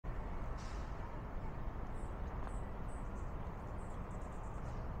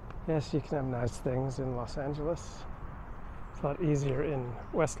Yes, you can have nice things in Los Angeles. It's a lot easier in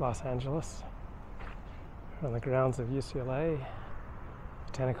West Los Angeles, on the grounds of UCLA,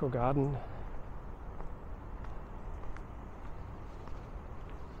 Botanical Garden.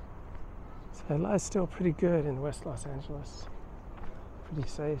 So life's still pretty good in West Los Angeles. Pretty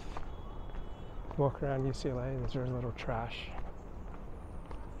safe. Walk around UCLA, there's very little trash.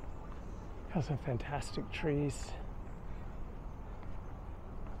 Got some fantastic trees.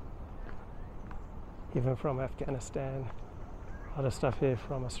 Even from Afghanistan. A lot of stuff here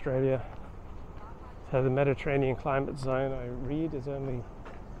from Australia. So the Mediterranean climate zone, I read, is only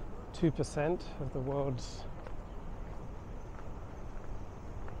 2% of the world's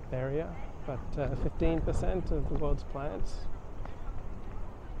area, but 15% of the world's plants.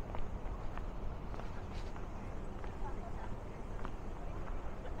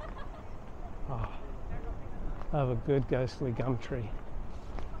 Oh, I have a good ghostly gum tree.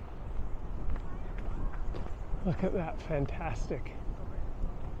 Look at that, fantastic.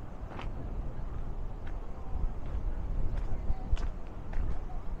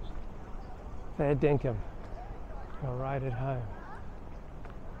 Fair dinkum. I'll ride it home.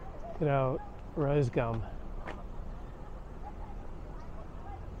 You know, rose gum.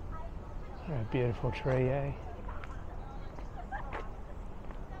 What a beautiful tree, eh?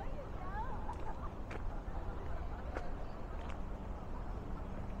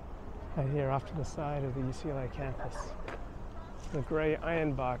 Right here off to the side of the UCLA campus. The grey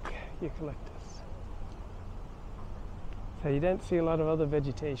ironbark eucalyptus. So you don't see a lot of other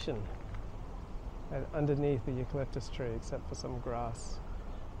vegetation underneath the eucalyptus tree except for some grass.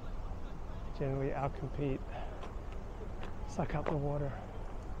 Generally outcompete, suck up the water.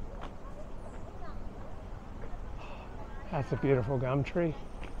 That's a beautiful gum tree.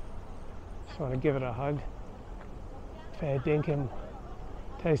 Just want to give it a hug. Fair dinkum.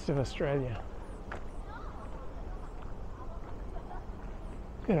 Taste of Australia.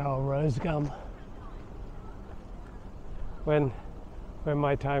 Good old rose gum. When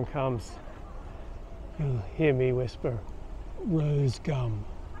my time comes, you'll hear me whisper, rose gum,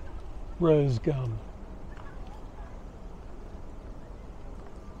 rose gum.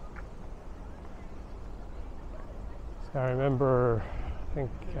 So I remember, I think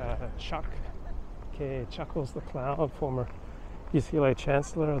Chuckles the Clown, former UCLA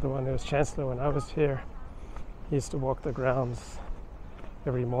Chancellor, the one who was Chancellor when I was here, he used to walk the grounds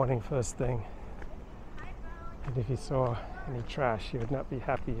every morning first thing. And if he saw any trash, he would not be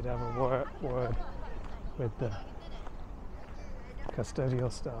happy. He'd have a word with the custodial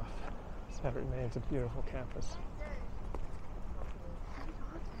staff. So it remains a beautiful campus.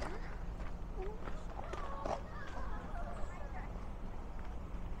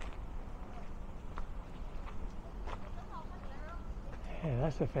 Yeah,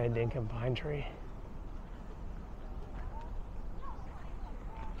 that's a fair dinkum pine tree.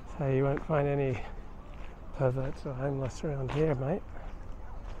 So you won't find any perverts or homeless around here, mate.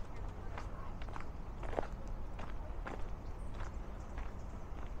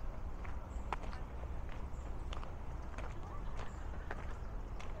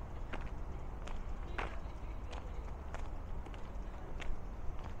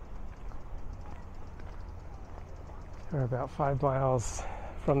 We're about 5 miles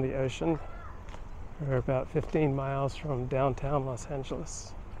from the ocean. We're about 15 miles from downtown Los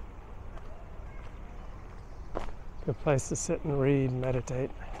Angeles. Good place to sit and read and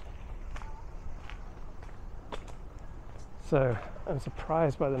meditate. So I'm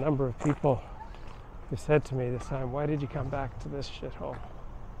surprised by the number of people who said to me this time, why did you come back to this shithole?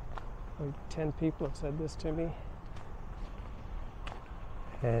 Like 10 people have said this to me.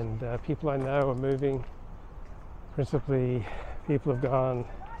 And people I know are moving. Principally, people have gone,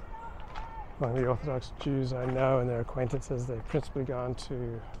 among the Orthodox Jews I know and their acquaintances, they've principally gone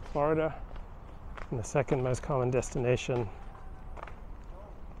to Florida. And the second most common destination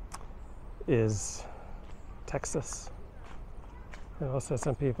is Texas. And also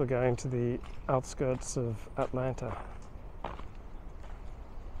some people going to the outskirts of Atlanta.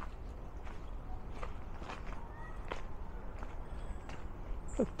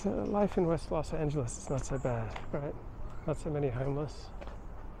 But life in West Los Angeles is not so bad, right? Not so many homeless.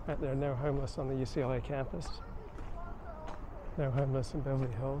 Right? There are no homeless on the UCLA campus. No homeless in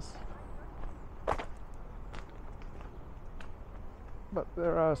Beverly Hills. But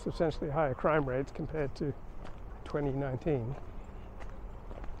there are substantially higher crime rates compared to 2019.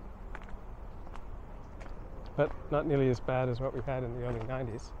 But not nearly as bad as what we had in the early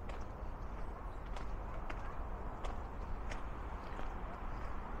 90s.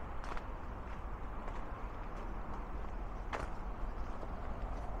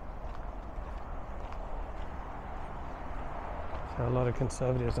 So a lot of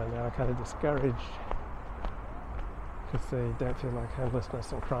conservatives I know are kind of discouraged because they don't feel like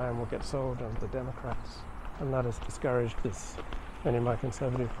homelessness and crime will get solved under the Democrats. I'm not as discouraged as many of my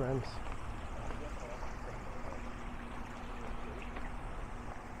conservative friends.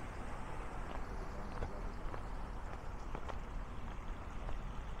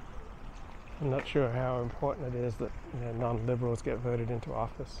 I'm not sure how important it is that non-liberals get voted into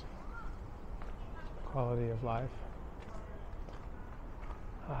office. Quality of life.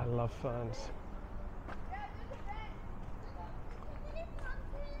 I love ferns.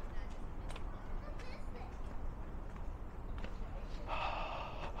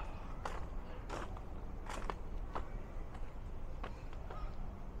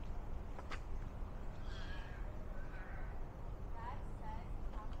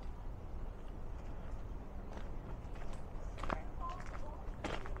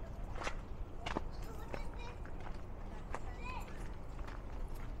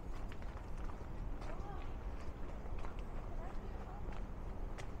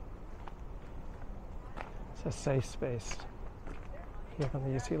 It's a safe space here on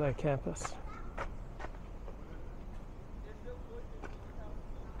the UCLA campus.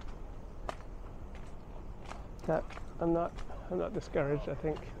 But I'm not discouraged. I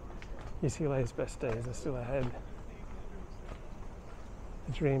think UCLA's best days are still ahead.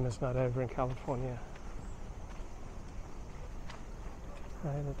 The dream is not over in California.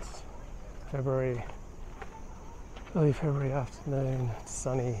 Right, it's early February afternoon. It's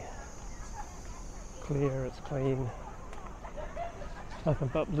sunny, clear, it's clean. Nothing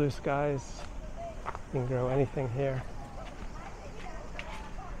but blue skies. You can grow anything here.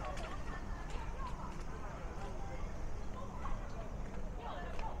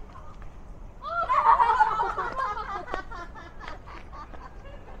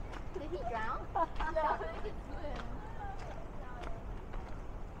 Did he drown? No, he could swim.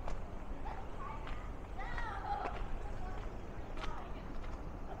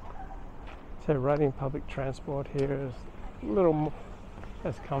 So riding public transport here is a little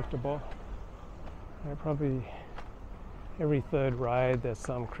less comfortable. Probably every third ride there's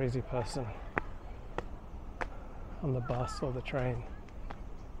some crazy person on the bus or the train.